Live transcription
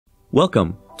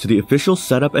Welcome to the official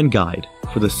setup and guide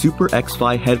for the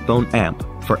SXFI headphone amp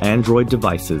for Android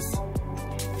devices.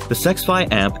 The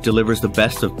SXFI amp delivers the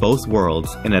best of both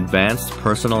worlds in advanced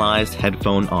personalized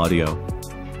headphone audio.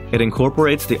 It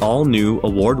incorporates the all-new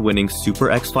award-winning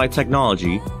SXFI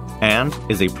technology and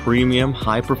is a premium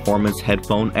high-performance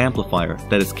headphone amplifier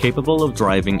that is capable of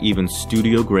driving even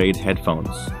studio-grade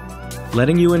headphones,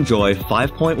 letting you enjoy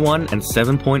 5.1 and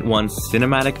 7.1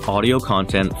 cinematic audio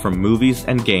content from movies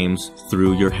and games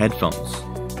through your headphones.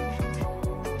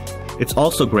 It's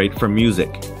also great for music,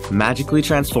 magically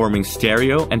transforming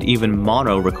stereo and even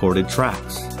mono recorded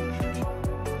tracks.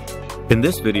 In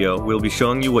this video, we'll be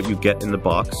showing you what you get in the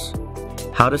box,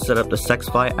 how to set up the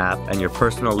SXFI app and your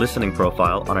personal listening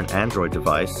profile on an Android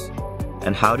device,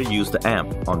 and how to use the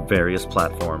amp on various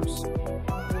platforms.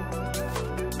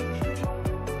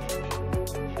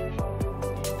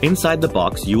 Inside the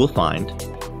box, you will find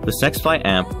the SXFI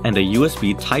amp and a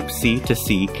USB Type-C to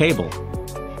C cable.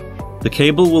 The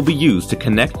cable will be used to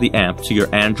connect the amp to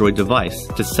your Android device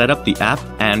to set up the app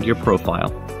and your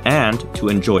profile, and to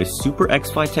enjoy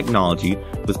SXFI technology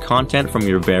with content from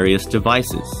your various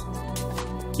devices.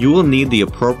 You will need the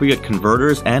appropriate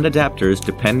converters and adapters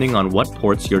depending on what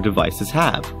ports your devices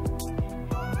have.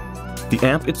 The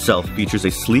amp itself features a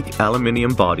sleek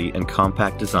aluminium body and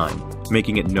compact design,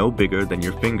 making it no bigger than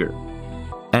your finger.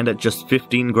 And at just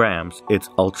 15 grams, it's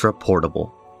ultra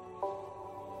portable.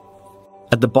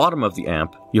 At the bottom of the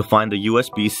amp, you'll find the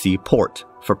USB-C port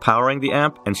for powering the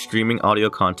amp and streaming audio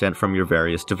content from your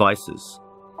various devices.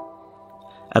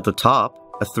 At the top,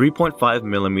 a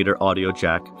 3.5mm audio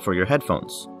jack for your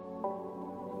headphones.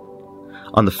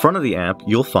 On the front of the amp,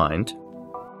 you'll find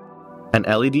an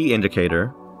LED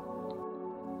indicator,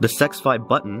 the SXFI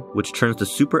button, which turns the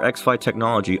SXFI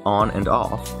technology on and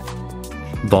off,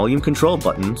 volume control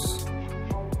buttons,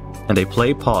 and a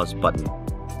play-pause button.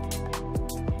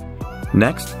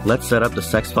 Next, let's set up the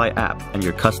SXFI app and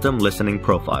your custom listening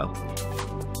profile.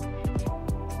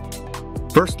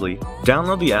 Firstly,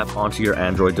 download the app onto your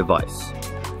Android device.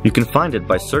 You can find it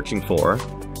by searching for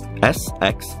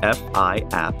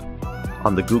SXFI app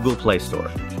on the Google Play Store.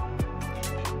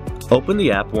 Open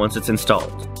the app once it's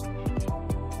installed.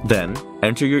 Then,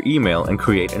 enter your email and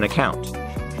create an account.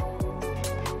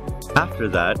 After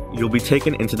that, you'll be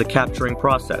taken into the capturing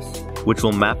process, which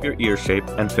will map your ear shape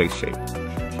and face shape.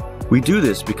 We do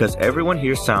this because everyone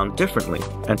hears sound differently,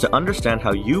 and to understand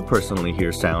how you personally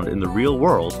hear sound in the real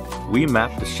world, we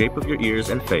map the shape of your ears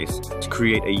and face to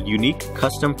create a unique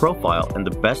custom profile and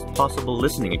the best possible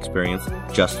listening experience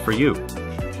just for you.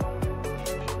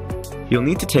 You'll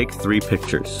need to take 3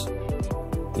 pictures.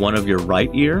 One of your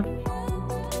right ear,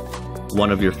 one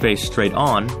of your face straight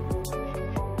on,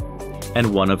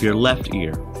 and one of your left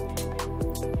ear.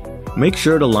 Make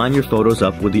sure to line your photos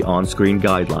up with the on-screen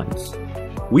guidelines.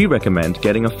 We recommend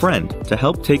getting a friend to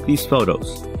help take these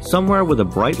photos, somewhere with a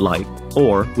bright light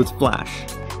or with flash.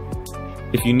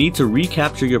 If you need to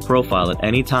recapture your profile at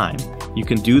any time, you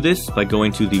can do this by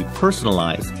going to the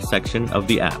Personalize section of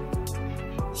the app.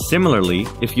 Similarly,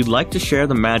 if you'd like to share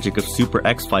the magic of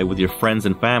SXFI with your friends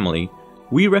and family,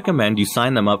 we recommend you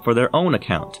sign them up for their own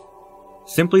account.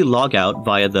 Simply log out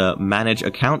via the Manage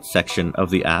Account section of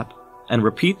the app and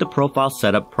repeat the profile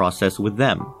setup process with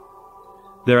them.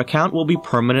 Their account will be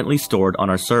permanently stored on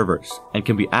our servers and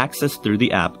can be accessed through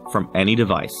the app from any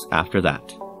device after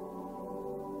that.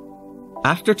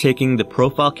 After taking the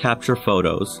profile capture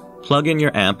photos, plug in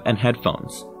your amp and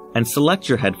headphones, and select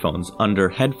your headphones under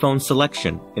Headphone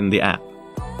Selection in the app.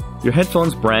 Your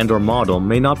headphone's brand or model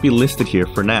may not be listed here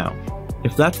for now.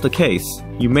 If that's the case,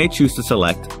 you may choose to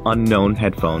select Unknown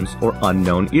Headphones or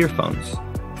Unknown Earphones.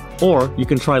 Or you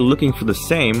can try looking for the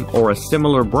same or a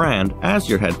similar brand as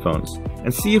your headphones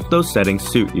and see if those settings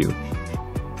suit you.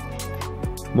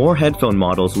 More headphone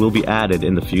models will be added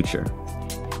in the future.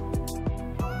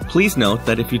 Please note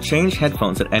that if you change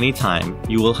headphones at any time,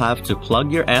 you will have to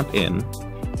plug your amp in,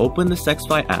 open the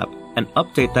SXFI app, and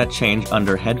update that change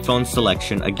under Headphone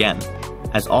Selection again,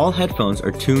 as all headphones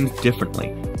are tuned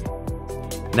differently.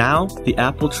 Now, the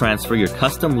app will transfer your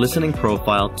custom listening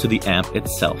profile to the amp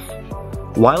itself.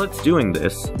 While it's doing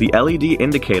this, the LED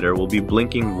indicator will be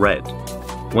blinking red.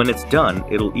 When it's done,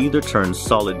 it'll either turn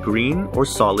solid green or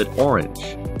solid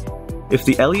orange. If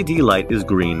the LED light is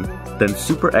green, then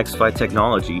SXFI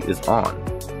technology is on.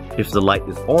 If the light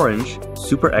is orange,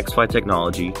 SXFI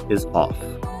technology is off.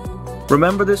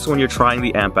 Remember this when you're trying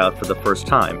the amp out for the first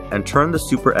time, and turn the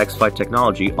SXFI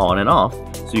technology on and off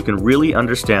so you can really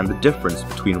understand the difference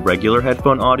between regular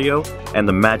headphone audio and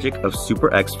the magic of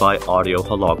SXFI audio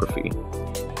holography.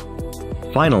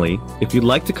 Finally, if you'd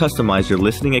like to customize your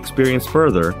listening experience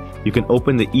further, you can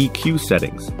open the EQ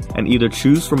settings and either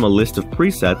choose from a list of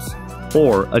presets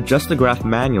or adjust the graph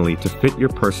manually to fit your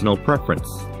personal preference.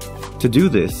 To do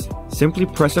this, simply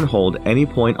press and hold any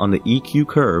point on the EQ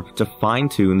curve to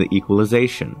fine-tune the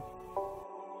equalization.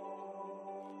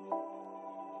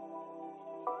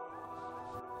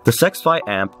 The SXFI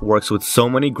AMP works with so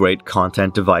many great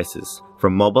content devices,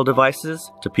 from mobile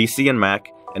devices to PC and Mac,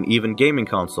 and even gaming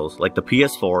consoles like the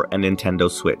PS4 and Nintendo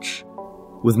Switch.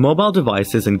 With mobile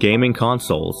devices and gaming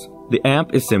consoles, the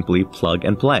AMP is simply plug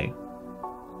and play.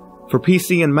 For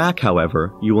PC and Mac,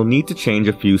 however, you will need to change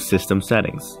a few system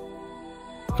settings.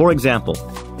 For example,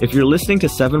 if you're listening to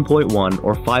 7.1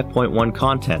 or 5.1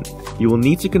 content, you will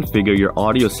need to configure your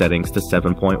audio settings to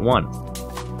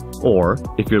 7.1. Or,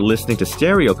 if you're listening to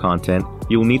stereo content,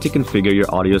 you will need to configure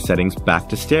your audio settings back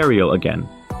to stereo again.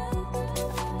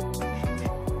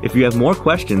 If you have more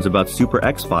questions about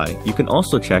SuperXFi, you can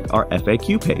also check our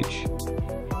FAQ page.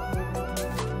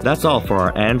 That's all for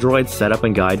our Android setup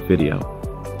and guide video.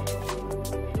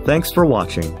 Thanks for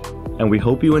watching, and we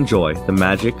hope you enjoy the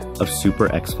magic of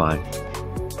SuperXFi.